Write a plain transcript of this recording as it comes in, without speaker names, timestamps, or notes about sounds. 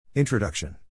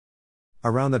Introduction.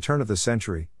 Around the turn of the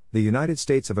century, the United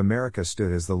States of America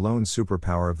stood as the lone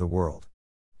superpower of the world.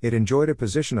 It enjoyed a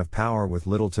position of power with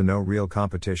little to no real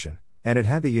competition, and it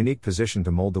had the unique position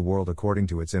to mold the world according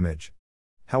to its image.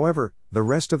 However, the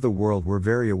rest of the world were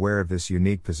very aware of this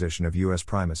unique position of U.S.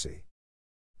 primacy.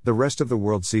 The rest of the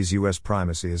world sees U.S.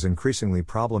 primacy as increasingly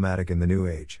problematic in the new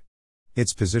age.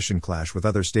 Its position clashed with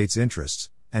other states' interests,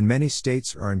 and many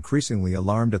states are increasingly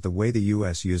alarmed at the way the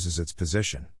U.S. uses its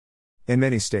position. In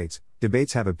many states,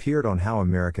 debates have appeared on how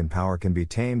American power can be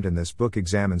tamed, and this book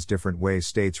examines different ways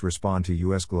states respond to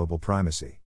U.S. global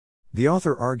primacy. The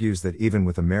author argues that even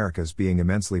with America's being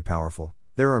immensely powerful,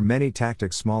 there are many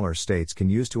tactics smaller states can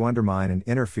use to undermine and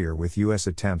interfere with U.S.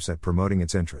 attempts at promoting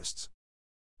its interests.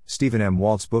 Stephen M.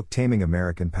 Walt's book Taming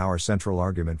American Power's central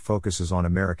argument focuses on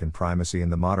American primacy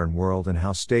in the modern world and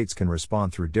how states can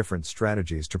respond through different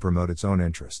strategies to promote its own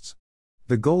interests.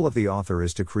 The goal of the author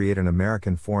is to create an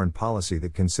American foreign policy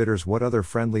that considers what other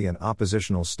friendly and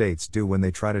oppositional states do when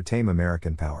they try to tame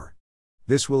American power.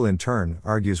 This will in turn,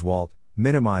 argues Walt,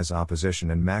 minimize opposition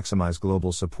and maximize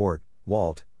global support.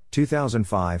 Walt,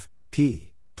 2005,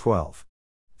 p. 12.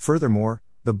 Furthermore,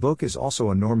 the book is also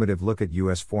a normative look at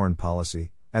U.S. foreign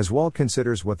policy, as Walt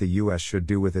considers what the U.S. should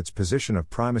do with its position of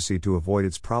primacy to avoid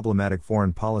its problematic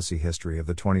foreign policy history of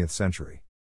the 20th century.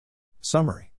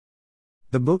 Summary.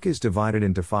 The book is divided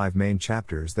into 5 main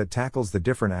chapters that tackles the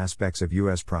different aspects of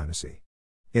U.S. primacy.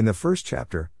 In the first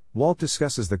chapter, Walt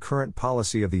discusses the current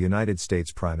policy of the United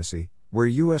States primacy, where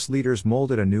U.S. leaders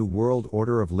molded a new world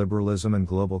order of liberalism and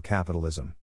global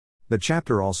capitalism. The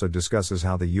chapter also discusses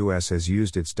how the U.S. has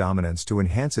used its dominance to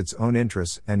enhance its own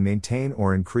interests and maintain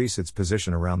or increase its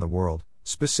position around the world,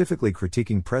 specifically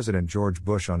critiquing President George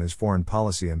Bush on his foreign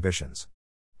policy ambitions.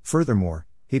 Furthermore,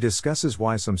 he discusses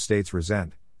why some states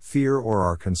resent, fear, or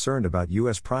are concerned about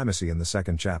U.S. primacy in the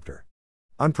second chapter.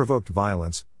 Unprovoked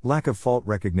violence, lack of fault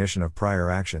recognition of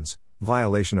prior actions,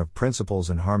 violation of principles,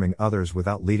 and harming others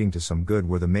without leading to some good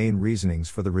were the main reasonings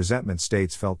for the resentment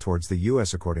states felt towards the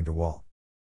U.S. according to Walt.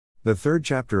 The third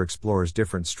chapter explores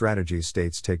different strategies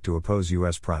states take to oppose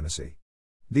U.S. primacy.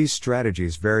 These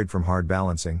strategies varied from hard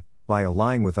balancing, by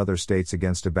allying with other states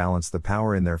against to balance the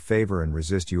power in their favor and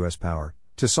resist U.S. power,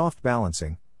 to soft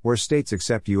balancing, where states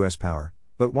accept U.S. power,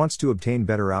 but wants to obtain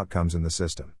better outcomes in the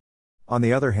system. On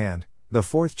the other hand, the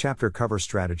fourth chapter covers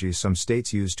strategies some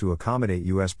states use to accommodate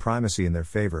U.S. primacy in their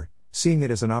favor, seeing it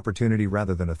as an opportunity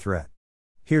rather than a threat.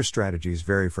 Here strategies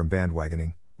vary from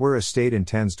bandwagoning, where a state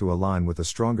intends to align with a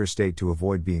stronger state to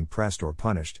avoid being pressed or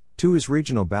punished, to is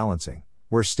regional balancing,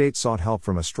 where states sought help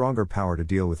from a stronger power to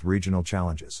deal with regional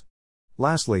challenges.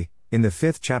 Lastly, in the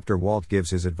fifth chapter Walt gives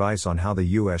his advice on how the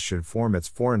U.S. should form its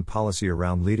foreign policy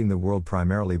around leading the world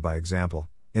primarily by example,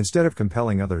 instead of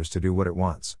compelling others to do what it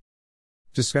wants.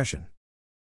 Discussion.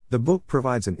 The book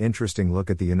provides an interesting look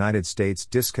at the United States'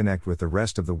 disconnect with the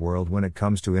rest of the world when it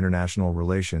comes to international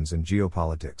relations and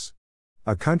geopolitics.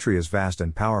 A country as vast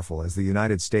and powerful as the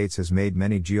United States has made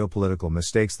many geopolitical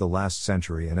mistakes the last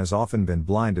century and has often been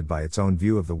blinded by its own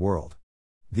view of the world.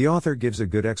 The author gives a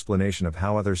good explanation of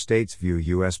how other states view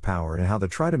U.S. power and how they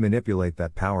try to manipulate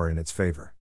that power in its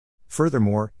favor.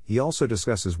 Furthermore, he also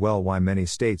discusses well why many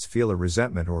states feel a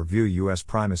resentment or view U.S.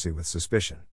 primacy with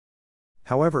suspicion.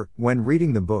 However, when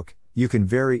reading the book, you can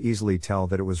very easily tell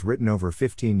that it was written over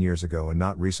 15 years ago and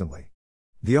not recently.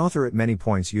 The author at many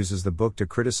points uses the book to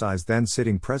criticize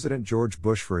then-sitting President George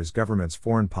Bush for his government's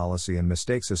foreign policy and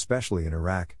mistakes, especially in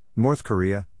Iraq, North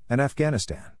Korea, and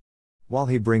Afghanistan. While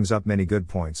he brings up many good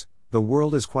points, the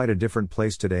world is quite a different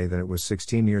place today than it was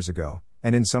 16 years ago,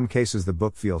 and in some cases the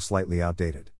book feels slightly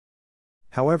outdated.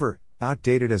 However,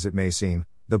 outdated as it may seem,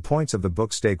 the points of the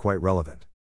book stay quite relevant.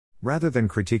 Rather than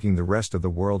critiquing the rest of the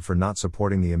world for not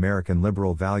supporting the American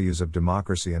liberal values of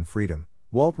democracy and freedom,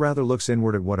 Walt rather looks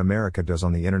inward at what America does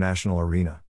on the international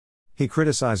arena. He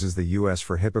criticizes the U.S.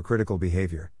 for hypocritical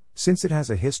behavior, since it has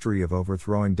a history of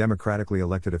overthrowing democratically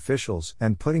elected officials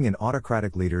and putting in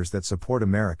autocratic leaders that support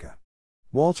America.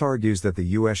 Walt argues that the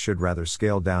U.S. should rather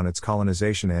scale down its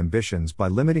colonization ambitions by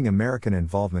limiting American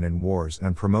involvement in wars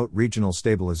and promote regional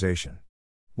stabilization.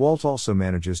 Walt also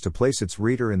manages to place its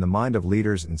reader in the mind of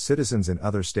leaders and citizens in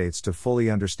other states to fully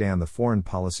understand the foreign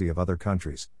policy of other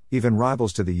countries, even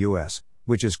rivals to the U.S.,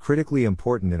 which is critically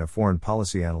important in a foreign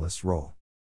policy analyst's role.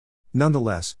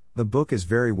 Nonetheless, the book is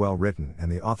very well written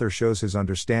and the author shows his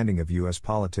understanding of U.S.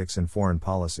 politics and foreign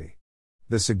policy.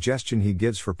 The suggestion he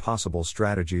gives for possible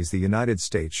strategies the United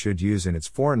States should use in its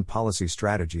foreign policy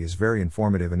strategy is very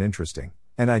informative and interesting,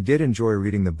 and I did enjoy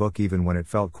reading the book even when it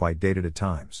felt quite dated at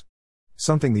times.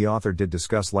 Something the author did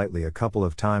discuss lightly a couple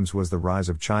of times was the rise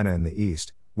of China in the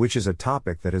East, which is a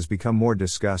topic that has become more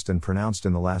discussed and pronounced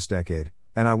in the last decade,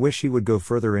 and I wish he would go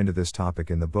further into this topic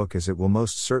in the book as it will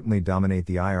most certainly dominate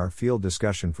the IR field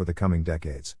discussion for the coming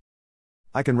decades.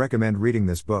 I can recommend reading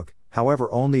this book, however,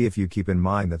 only if you keep in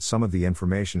mind that some of the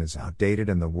information is outdated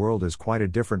and the world is quite a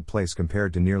different place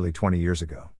compared to nearly 20 years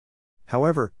ago.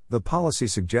 However, the policy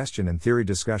suggestion and theory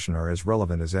discussion are as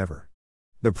relevant as ever.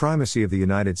 The primacy of the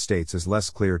United States is less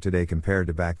clear today compared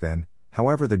to back then,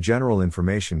 however, the general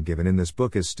information given in this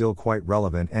book is still quite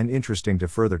relevant and interesting to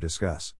further discuss.